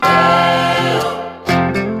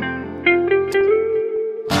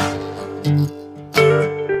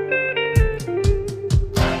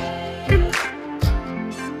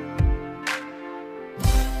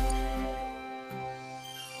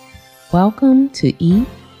Welcome to Eat,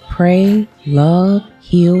 Pray, Love,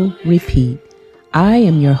 Heal, Repeat. I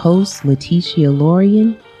am your host, Leticia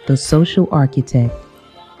Lorian, the Social Architect,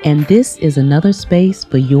 and this is another space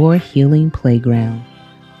for your healing playground.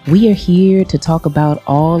 We are here to talk about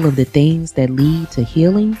all of the things that lead to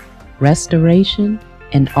healing, restoration,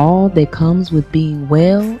 and all that comes with being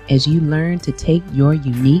well as you learn to take your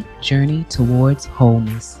unique journey towards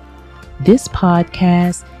wholeness. This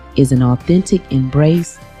podcast is an authentic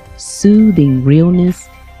embrace, soothing realness,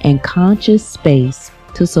 and conscious space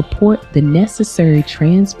to support the necessary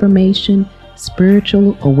transformation,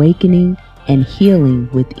 spiritual awakening, and healing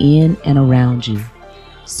within and around you.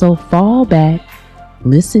 So fall back,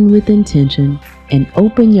 listen with intention, and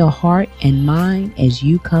open your heart and mind as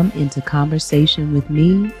you come into conversation with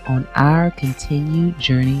me on our continued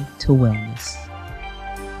journey to wellness.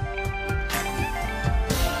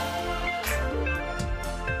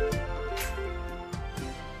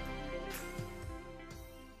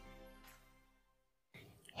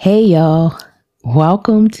 Hey y'all,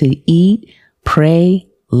 welcome to Eat, Pray,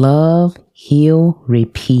 Love, Heal,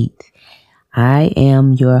 Repeat. I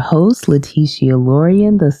am your host, Leticia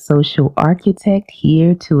Lorian, the Social Architect,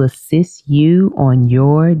 here to assist you on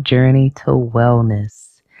your journey to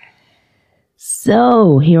wellness.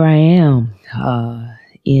 So here I am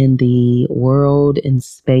in the world and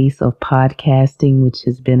space of podcasting, which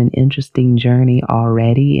has been an interesting journey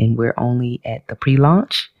already, and we're only at the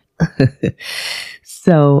pre-launch.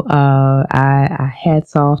 So I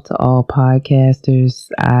hats off to all podcasters.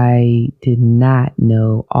 I did not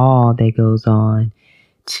know all that goes on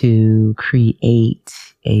to create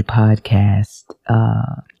a podcast,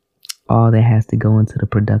 all that has to go into the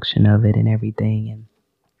production of it and everything. And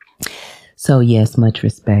so, yes, much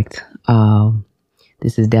respect.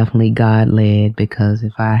 This is definitely God-led, because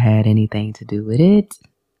if I had anything to do with it,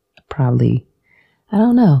 I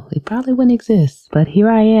don't know, it probably wouldn't exist. But here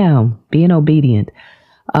I am, being obedient.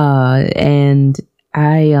 And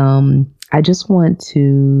I just want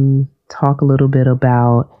to talk a little bit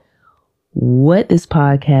about what this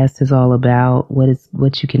podcast is all about,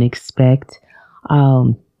 what you can expect.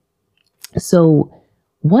 So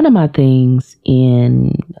one of my things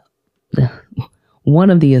one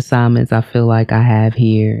of the assignments I feel like I have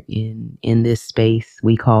here in this space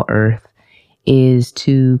we call Earth is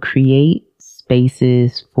to create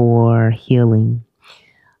spaces for healing.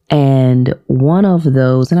 And one of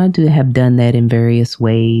those, and I do have done that in various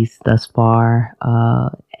ways thus far.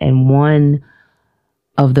 And one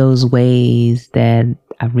of those ways that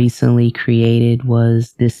I recently created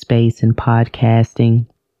was this space in podcasting.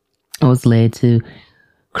 I was led to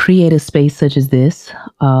create a space such as this,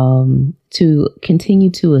 to continue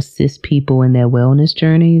to assist people in their wellness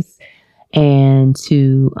journeys and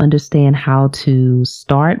to understand how to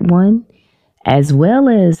start one, as well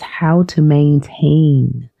as how to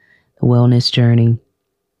maintain the wellness journey.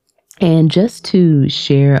 And just to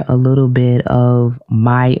share a little bit of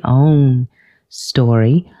my own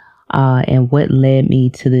story, and what led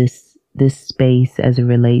me to this space as it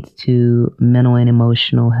relates to mental and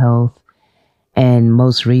emotional health, and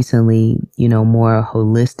most recently, more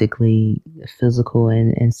holistically, physical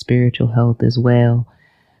and spiritual health as well.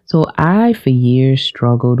 So I, for years,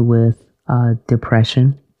 struggled with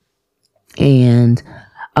depression and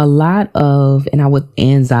with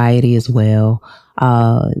anxiety as well.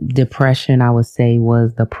 Depression, I would say,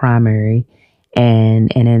 was the primary,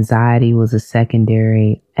 and anxiety was a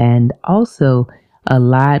secondary. And also a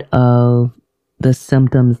lot of the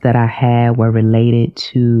symptoms that I had were related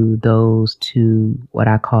to those two, what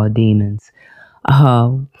I call demons.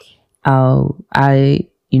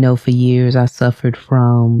 For years I suffered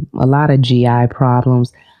from a lot of GI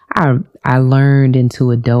problems. I learned into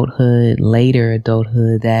later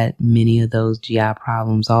adulthood, that many of those GI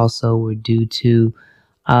problems also were due to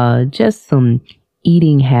just some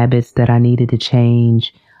eating habits that I needed to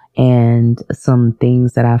change, and some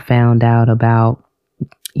things that I found out about,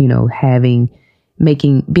 being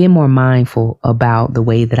more mindful about the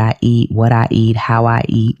way that I eat, what I eat, how I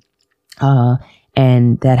eat.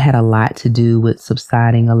 And that had a lot to do with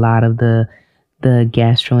subsiding a lot of the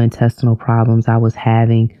gastrointestinal problems I was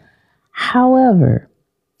having. However,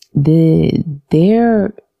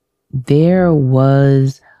 there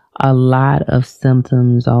was a lot of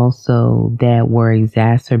symptoms also that were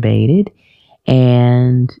exacerbated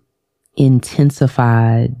and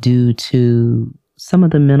intensified due to some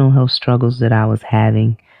of the mental health struggles that I was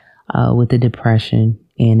having with the depression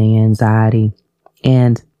and the anxiety.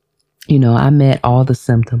 And, I met all the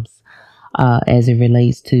symptoms as it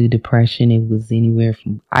relates to depression. It was anywhere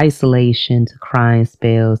from isolation to crying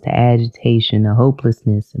spells to agitation to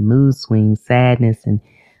hopelessness and mood swings, sadness, and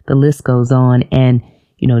the list goes on. And,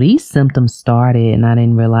 these symptoms started, and I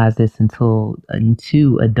didn't realize this until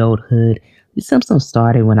into adulthood. These symptoms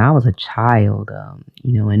started when I was a child,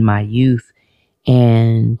 in my youth.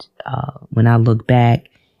 And when I look back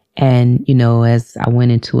and, as I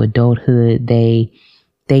went into adulthood, they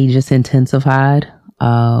just intensified,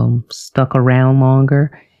 stuck around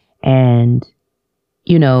longer. And,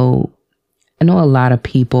 I know a lot of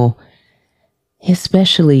people,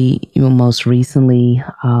 especially, most recently,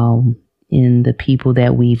 in the people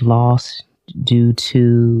that we've lost due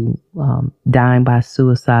to dying by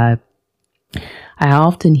suicide. I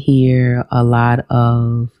often hear a lot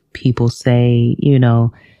of people say,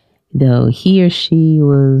 though he or she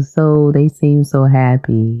they seem so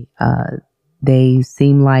happy. They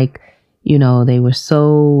seem like, they were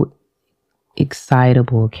so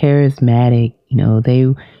excitable, charismatic, they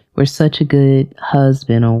were such a good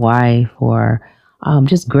husband or wife, or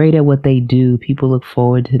just great at what they do. People look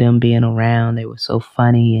forward to them being around. They were so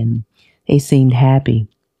funny and they seemed happy.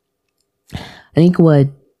 I think what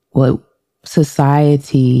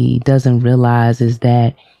society doesn't realize is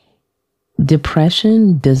that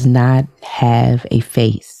depression does not have a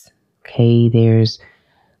face. Okay,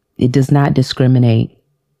 it does not discriminate.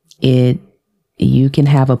 You can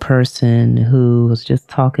have a person who was just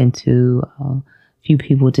talking to a few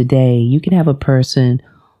people today. You can have a person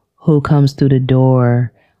who comes through the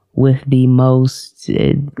door with the most,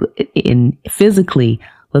 physically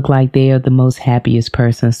look like they are the most happiest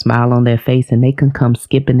person, smile on their face, and they can come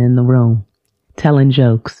skipping in the room, telling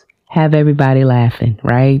jokes, have everybody laughing,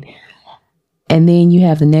 right? And then you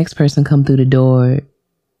have the next person come through the door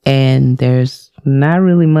and there's not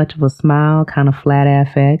really much of a smile, kind of flat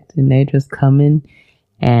affect, and they're just coming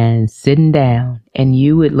and sitting down. And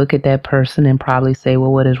you would look at that person and probably say,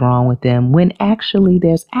 well, what is wrong with them? When actually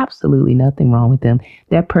there's absolutely nothing wrong with them.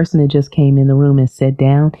 That person that just came in the room and sat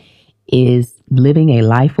down is living a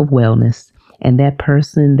life of wellness. And that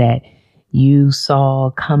person that you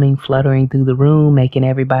saw coming, fluttering through the room, making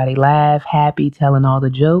everybody laugh, happy, telling all the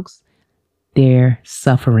jokes, they're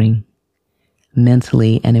suffering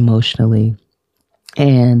mentally and emotionally.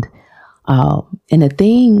 And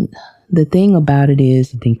the thing about it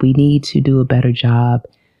is, I think we need to do a better job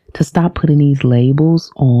to stop putting these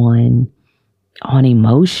labels on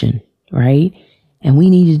emotion, right? And we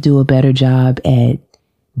need to do a better job at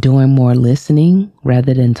doing more listening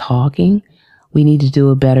rather than talking. We need to do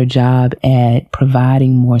a better job at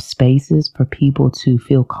providing more spaces for people to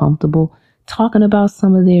feel comfortable talking about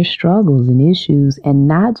some of their struggles and issues, and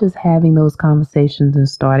not just having those conversations and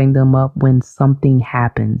starting them up when something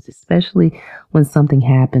happens, especially when something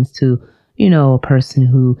happens to, a person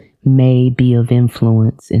who may be of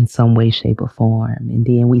influence in some way, shape, or form. And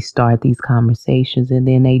then we start these conversations and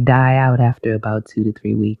then they die out after about 2 to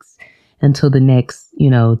 3 weeks until the next,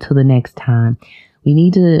 till the next time. We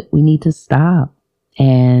need to stop,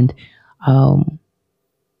 and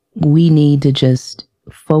we need to just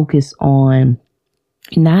focus on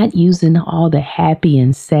not using all the happy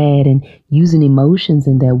and sad and using emotions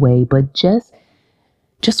in that way, but just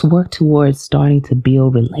work towards starting to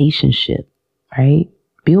build relationship, right?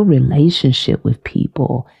 Build relationship with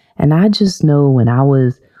people. And I just know when I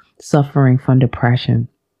was suffering from depression,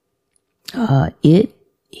 it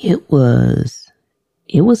was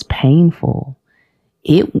painful.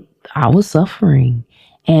 I was suffering.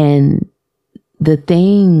 And the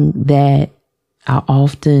thing that I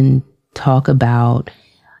often talk about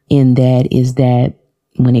in that is that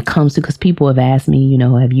when it comes to, because people have asked me,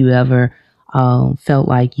 have you ever felt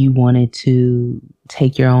like you wanted to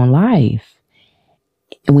take your own life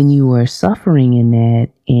when you were suffering in that?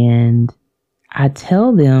 And I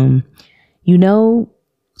tell them,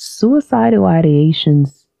 suicidal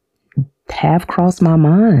ideations have crossed my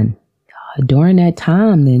mind during that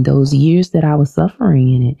time, in those years that I was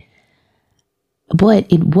suffering in it.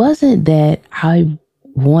 But it wasn't that I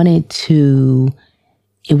wanted to,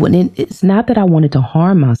 it's not that I wanted to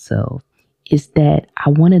harm myself. It's that I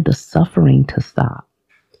wanted the suffering to stop.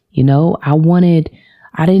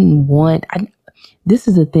 This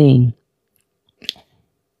is the thing.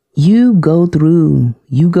 You go through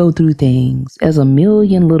things. There's a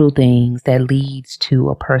million little things that leads to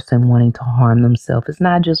a person wanting to harm themselves. It's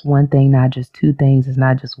not just one thing, not just two things. It's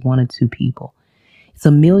not just one or two people. It's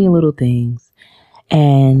a million little things.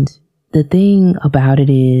 And the thing about it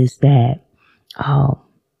is that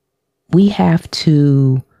we have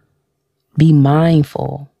to be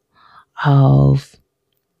mindful of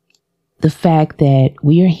the fact that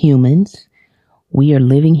we are humans. We are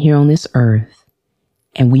living here on this earth,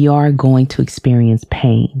 and we are going to experience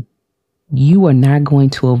pain. You are not going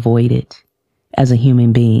to avoid it as a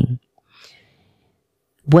human being.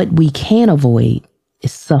 what we can avoid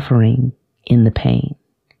is suffering in the pain.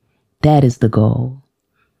 That is the goal.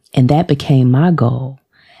 And that became my goal.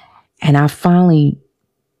 And I finally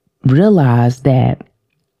realized that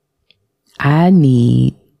I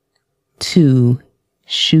need to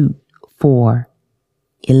shoot for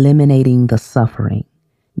eliminating the suffering,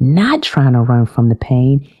 not trying to run from the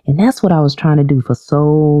pain. And that's what I was trying to do for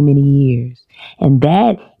so many years. And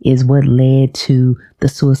that is what led to the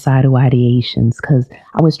suicidal ideations, because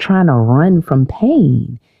I was trying to run from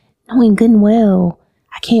pain, knowing good and well,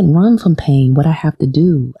 I can't run from pain. What I have to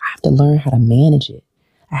do, I have to learn how to manage it.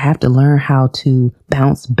 I have to learn how to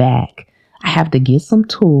bounce back. I have to get some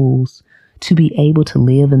tools to be able to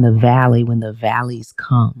live in the valley when the valleys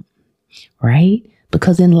come, right?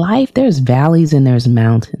 Because in life, there's valleys and there's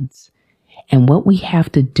mountains. And what we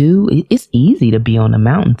have to do, it's easy to be on the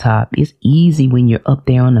mountaintop. It's easy when you're up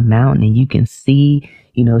there on the mountain and you can see,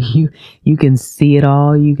 you can see it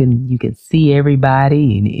all. You can see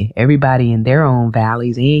everybody and everybody in their own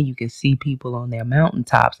valleys, and you can see people on their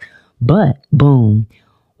mountaintops. But boom,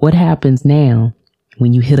 what happens now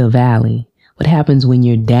when you hit a valley? What happens when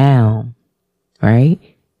you're down, right?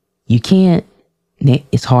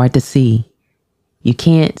 It's hard to see. You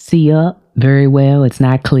can't see up very well. It's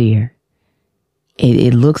not clear.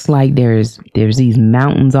 It looks like there's these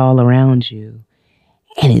mountains all around you,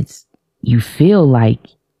 and you feel like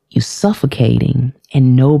you're suffocating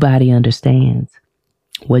and nobody understands.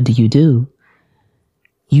 What do?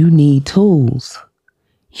 You need tools.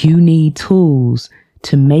 You need tools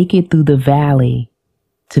to make it through the valley,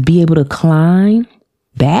 to be able to climb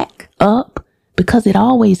back up, because it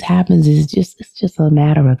always happens. It's just a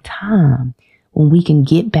matter of time when we can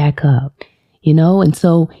get back up, and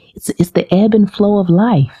so it's the ebb and flow of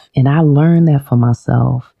life. And I learned that for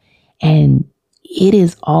myself. And it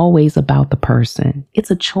is always about the person.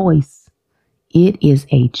 It's a choice. It is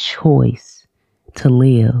a choice to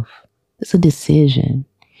live. It's a decision.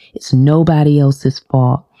 It's nobody else's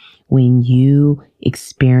fault when you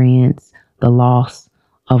experience the loss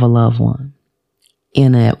of a loved one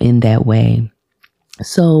in that way.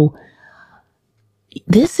 So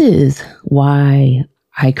this is why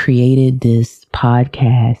I created this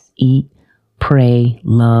podcast, Eat, Pray,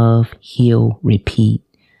 Love, Heal, Repeat.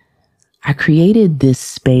 I created this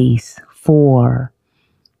space for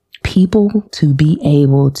people to be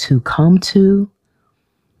able to come to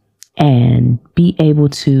and be able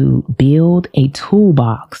to build a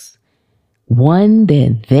toolbox, one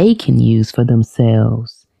that they can use for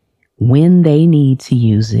themselves when they need to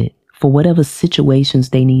use it, for whatever situations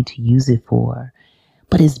they need to use it for.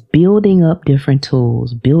 But it's building up different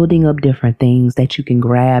tools, building up different things that you can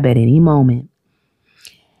grab at any moment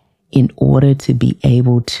in order to be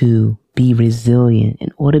able to be resilient,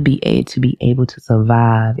 in order to be able to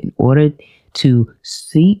survive, in order to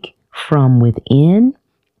seek from within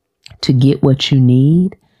to get what you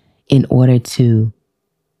need, in order to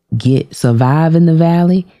survive in the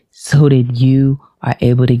valley so that you are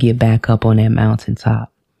able to get back up on that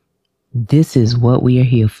mountaintop. This is what we are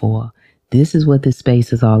here for. This is what this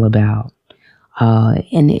space is all about.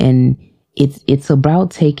 And it's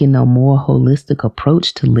about taking a more holistic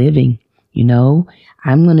approach to living. We're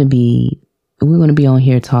going to be on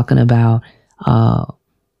here talking about,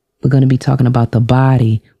 we're going to be talking about the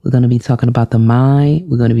body. We're going to be talking about the mind.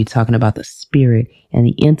 We're going to be talking about the spirit and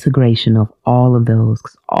the integration of all of those,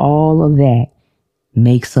 because all of that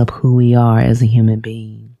makes up who we are as a human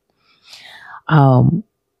being.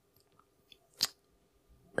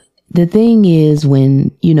 The thing is,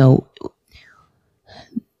 when,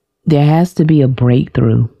 there has to be a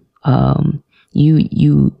breakthrough.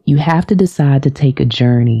 You have to decide to take a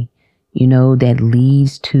journey, that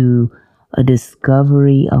leads to a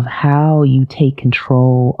discovery of how you take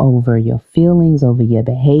control over your feelings, over your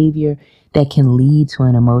behavior, that can lead to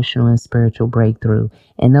an emotional and spiritual breakthrough.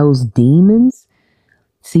 And those demons,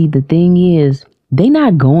 see, the thing is, they're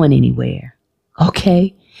not going anywhere.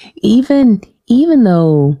 Okay. Even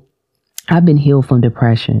though I've been healed from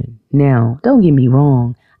depression. Now, don't get me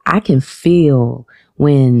wrong. I can feel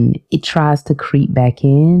when it tries to creep back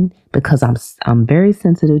in, because I'm very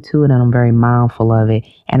sensitive to it and I'm very mindful of it.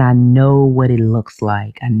 And I know what it looks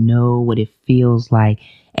like. I know what it feels like.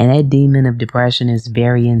 And that demon of depression is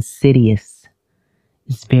very insidious.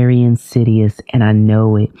 It's very insidious, and I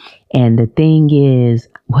know it. And the thing is,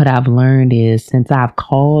 what I've learned is, since I've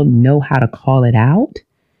know how to call it out,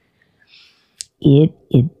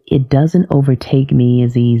 it doesn't overtake me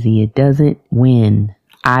as easy. It doesn't win.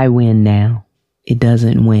 I win now. It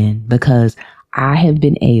doesn't win, because I have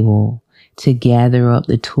been able to gather up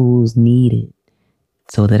the tools needed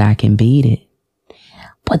so that I can beat it.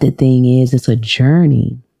 But the thing is, it's a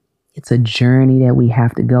journey. It's a journey that we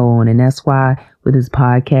have to go on. And that's why with this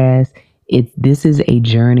podcast, this is a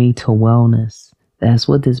journey to wellness. That's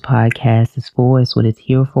what this podcast is for. It's what it's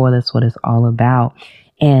here for. That's what it's all about.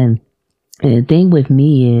 And the thing with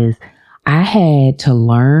me is I had to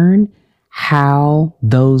learn how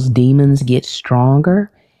those demons get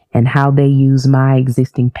stronger and how they use my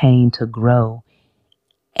existing pain to grow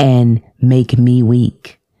and make me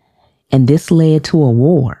weak. And this led to a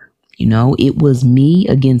war. It was me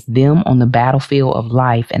against them on the battlefield of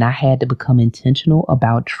life. And I had to become intentional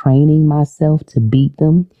about training myself to beat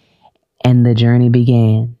them. And the journey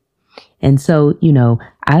began. And so,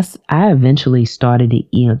 I eventually started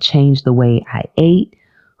to, change the way I ate,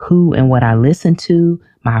 who and what I listened to,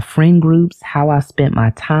 my friend groups, how I spent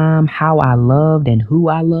my time, how I loved and who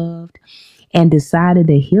I loved, and decided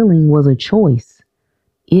that healing was a choice.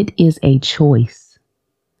 It is a choice.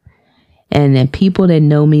 And then people that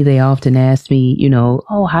know me, they often ask me,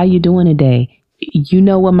 oh, how you doing today? You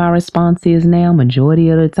know what my response is now, majority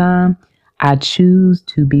of the time? I choose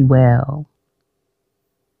to be well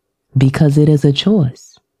because it is a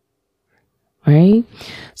choice, right?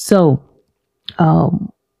 So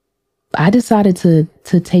I decided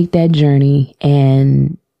to take that journey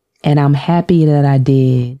and I'm happy that I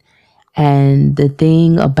did. And the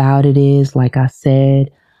thing about it is, like I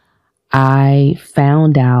said, I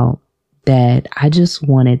found out that I just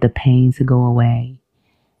wanted the pain to go away.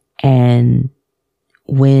 And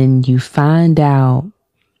when you find out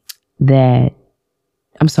that,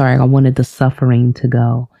 I wanted the suffering to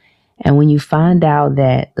go. And when you find out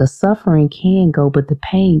that the suffering can go, but the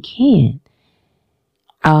pain can't,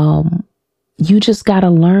 you just got to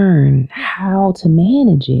learn how to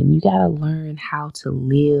manage it. You got to learn how to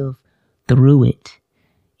live through it.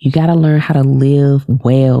 You got to learn how to live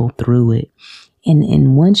well through it.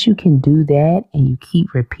 And once you can do that and you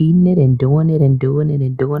keep repeating it and doing it and doing it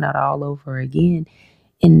and doing it all over again,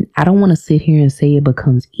 and I don't want to sit here and say it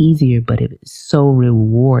becomes easier, but it's so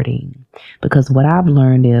rewarding. Because what I've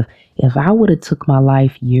learned, if I would have took my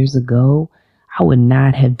life years ago, I would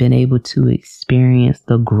not have been able to experience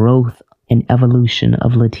the growth and evolution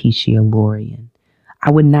of Letitia Lorian.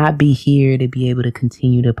 I would not be here to be able to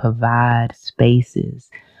continue to provide spaces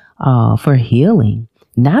for healing,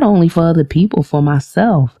 not only for other people, for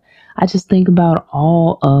myself. I just think about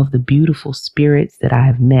all of the beautiful spirits that I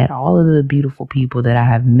have met, all of the beautiful people that I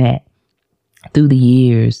have met through the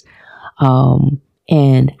years,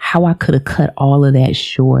 and how I could have cut all of that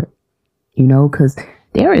short, because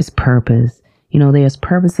there is purpose. There's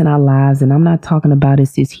purpose in our lives, and I'm not talking about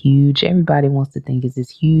it's this huge. Everybody wants to think it's this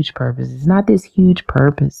huge purpose. It's not this huge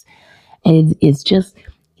purpose. And it's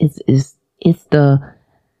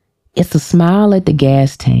the smile at the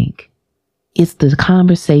gas tank. It's the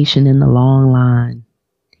conversation in the long line.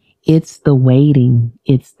 It's the waiting.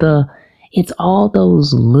 It's all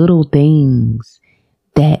those little things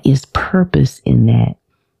that is purpose in that.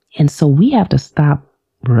 And so we have to stop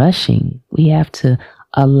rushing. We have to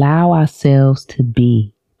allow ourselves to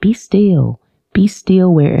be still. Be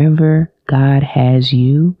still wherever God has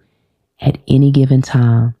you at any given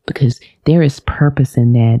time, because there is purpose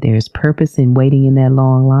in that. There is purpose in waiting in that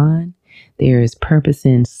long line. There is purpose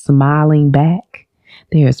in smiling back.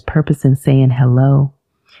 There is purpose in saying hello.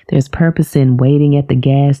 There's purpose in waiting at the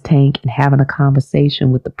gas tank and having a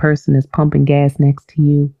conversation with the person that's pumping gas next to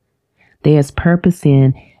you. There's purpose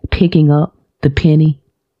in picking up the penny.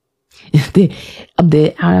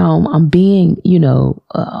 I'm being,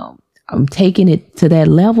 I'm taking it to that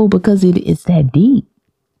level because it's that deep.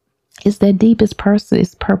 It's that deep. It's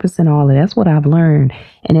purpose in all of that. That's what I've learned.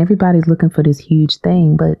 And everybody's looking for this huge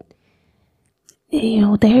thing, but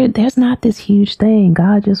there's not this huge thing.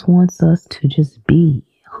 God just wants us to just be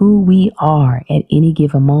who we are at any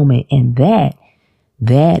given moment. And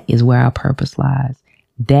that is where our purpose lies.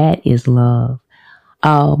 That is love.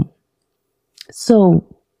 So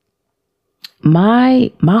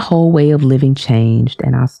my whole way of living changed,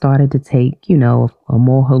 and I started to take, a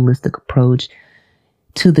more holistic approach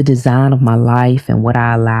to the design of my life and what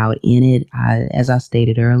I allowed in it. As I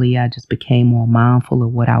stated earlier, I just became more mindful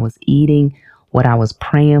of what I was eating, what I was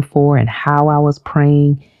praying for, and how I was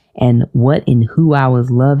praying, and what and who I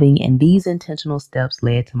was loving. And these intentional steps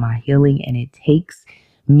led to my healing, and it takes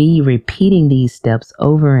me repeating these steps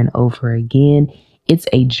over and over again. It's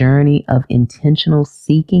a journey of intentional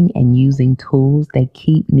seeking and using tools that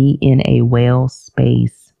keep me in a well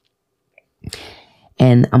space.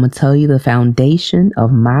 And I'm going to tell you, the foundation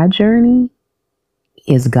of my journey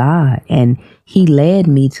is God. And He led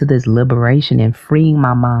me to this liberation and freeing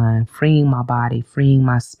my mind, freeing my body, freeing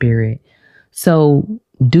my spirit. So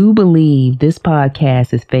do believe this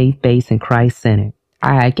podcast is faith-based and Christ-centered.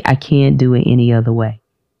 I can't do it any other way.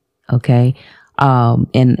 Okay.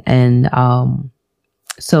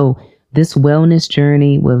 So this wellness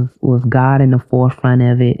journey with God in the forefront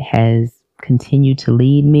of it has continued to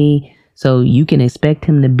lead me. So you can expect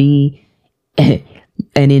him to be an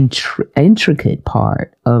intricate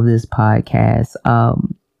part of this podcast.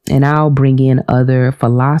 And I'll bring in other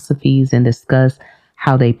philosophies and discuss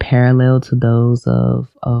how they parallel to those of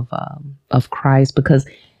Christ, because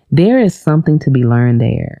there is something to be learned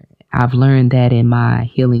there. I've learned that in my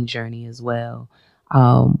healing journey as well.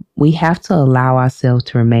 We have to allow ourselves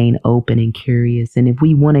to remain open and curious. And if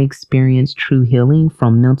we want to experience true healing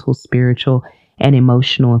from mental, spiritual, and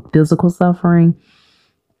emotional and physical suffering,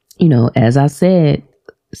 as I said,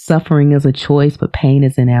 suffering is a choice, but pain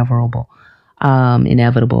is inevitable.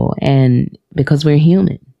 And because we're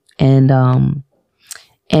human. And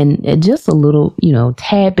just a little,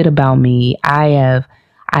 tad bit about me.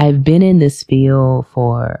 I've been in this field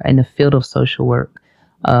in the field of social work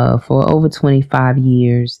for over 25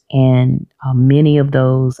 years. And many of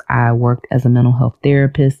those I worked as a mental health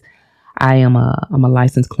therapist. I'm a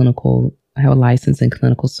licensed I have a license in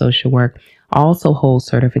clinical social work. I also hold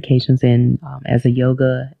certifications as a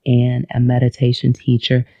yoga and a meditation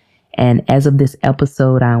teacher. And as of this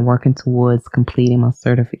episode, I'm working towards completing my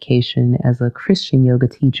certification as a Christian yoga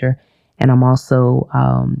teacher. And I'm also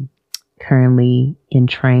currently in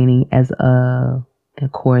training as a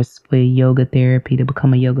course for yoga therapy to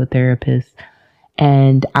become a yoga therapist.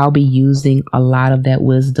 And I'll be using a lot of that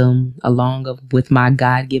wisdom with my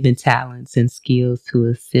God-given talents and skills to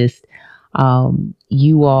assist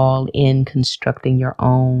you all in constructing your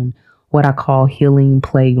own, what I call healing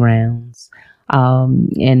playgrounds.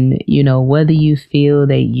 And whether you feel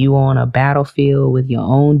that you're on a battlefield with your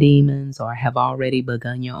own demons or have already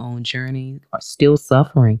begun your own journey or still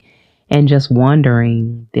suffering and just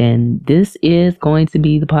wondering, then this is going to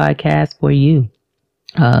be the podcast for you.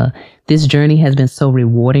 This journey has been so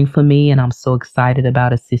rewarding for me, and I'm so excited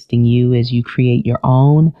about assisting you as you create your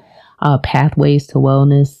own pathways to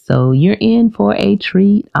wellness. So you're in for a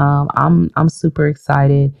treat. I'm super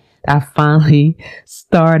excited. I finally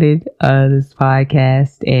started this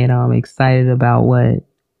podcast, and I'm excited about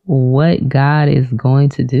what God is going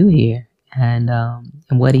to do here, and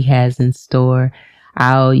what He has in store.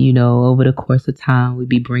 Over the course of time, we'll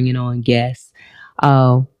be bringing on guests.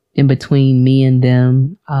 In between me and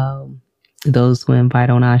them, those who invite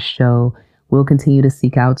on our show, we'll continue to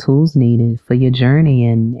seek out tools needed for your journey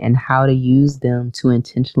and how to use them to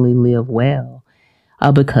intentionally live well.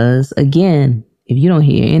 Because again, if you don't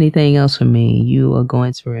hear anything else from me, you are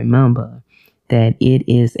going to remember that it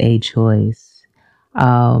is a choice.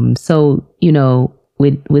 So,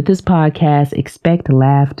 with this podcast, expect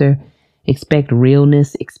laughter, expect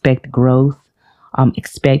realness, expect growth.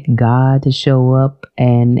 Expect God to show up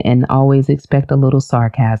and always expect a little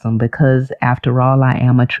sarcasm, because after all, I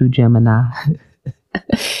am a true Gemini.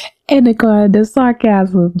 And the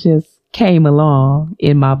sarcasm just came along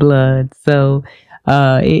in my blood. So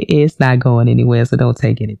it's not going anywhere. So don't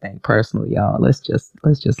take anything personal, y'all. Let's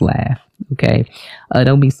just laugh. Okay.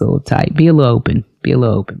 Don't be so uptight. Be a little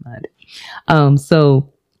open-minded.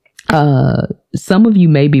 Some of you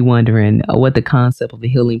may be wondering what the concept of a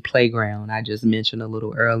healing playground I just mentioned a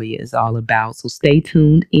little earlier is all about. So stay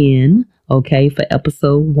tuned in, okay, for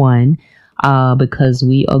episode 1, because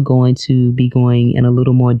we are going to be going in a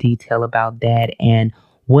little more detail about that and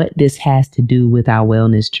what this has to do with our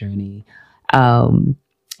wellness journey.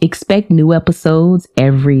 Expect new episodes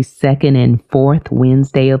every second and fourth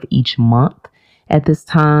Wednesday of each month. At this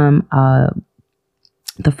time,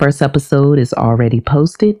 the first episode is already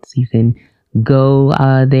posted, so you can go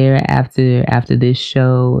there after this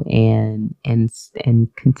show and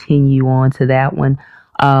continue on to that one.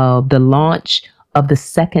 The launch of the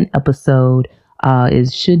second episode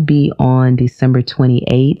should be on December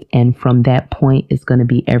 28th, and from that point, it's going to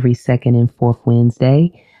be every second and fourth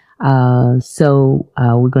Wednesday. So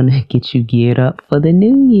we're going to get you geared up for the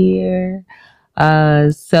new year.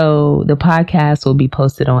 So the podcast will be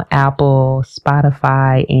posted on Apple,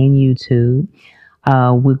 Spotify, and YouTube.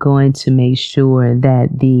 We're going to make sure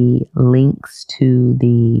that the links to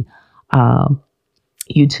the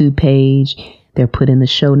YouTube page, they're put in the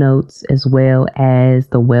show notes, as well as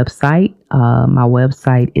the website. My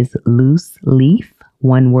website is Loose Leaf,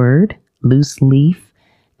 one word,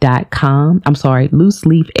 looseleaf.com. I'm sorry,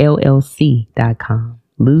 looseleafllc.com,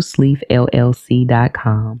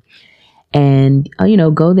 looseleafllc.com. And,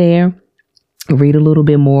 go there, read a little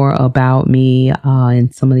bit more about me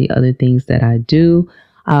and some of the other things that I do.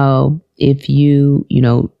 if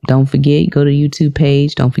don't forget, go to YouTube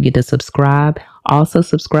page. Don't forget to subscribe. Also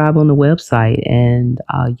subscribe on the website, and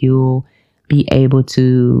you'll be able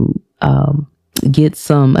to get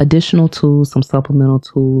some additional tools, some supplemental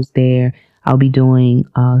tools there. I'll be doing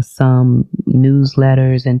some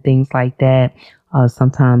newsletters and things like that.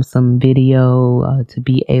 Sometimes some video to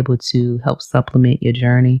be able to help supplement your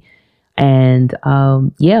journey. And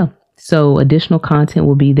so additional content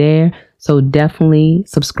will be there. So definitely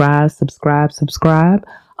subscribe,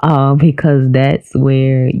 because that's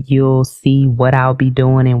where you'll see what I'll be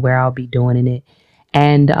doing and where I'll be doing it.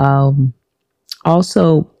 And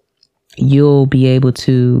also, you'll be able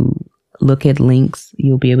to look at links.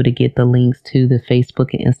 You'll be able to get the links to the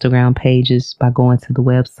Facebook and Instagram pages by going to the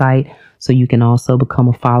website. So you can also become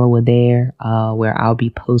a follower there, where I'll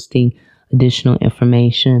be posting additional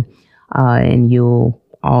information. And you'll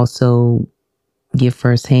also get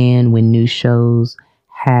firsthand when new shows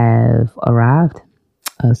have arrived,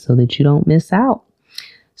 so that you don't miss out.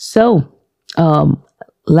 So,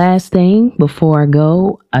 last thing before I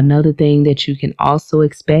go, another thing that you can also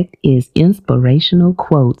expect is inspirational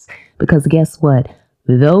quotes, because guess what?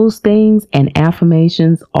 Those things and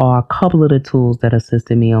affirmations are a couple of the tools that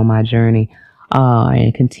assisted me on my journey,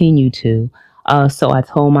 and continue to. So I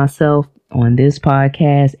told myself on this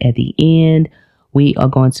podcast at the end, we are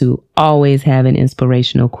going to always have an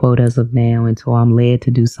inspirational quote as of now until I'm led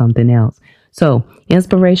to do something else. So,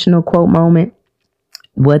 inspirational quote moment.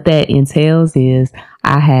 What that entails is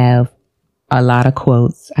I have a lot of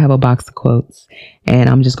quotes. I have a box of quotes, and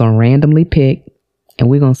I'm just going to randomly pick, and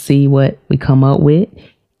we're going to see what we come up with.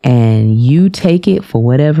 And you take it for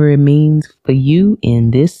whatever it means for you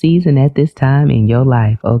in this season at this time in your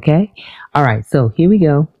life. Okay. All right. So here we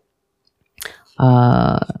go.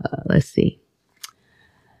 Let's see.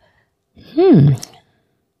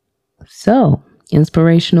 So,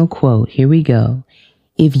 inspirational quote. Here we go.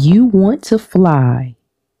 If you want to fly,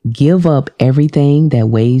 give up everything that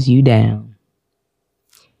weighs you down.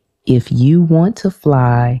 If you want to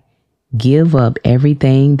fly, give up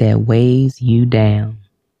everything that weighs you down.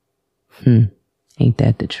 Ain't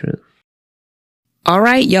that the truth? All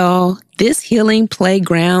right, y'all. This healing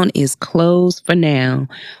playground is closed for now,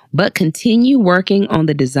 but continue working on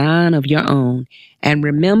the design of your own. And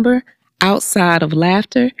remember, outside of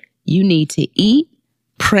laughter, you need to eat,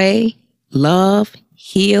 pray, love,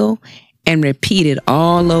 heal, and repeat it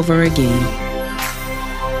all over again.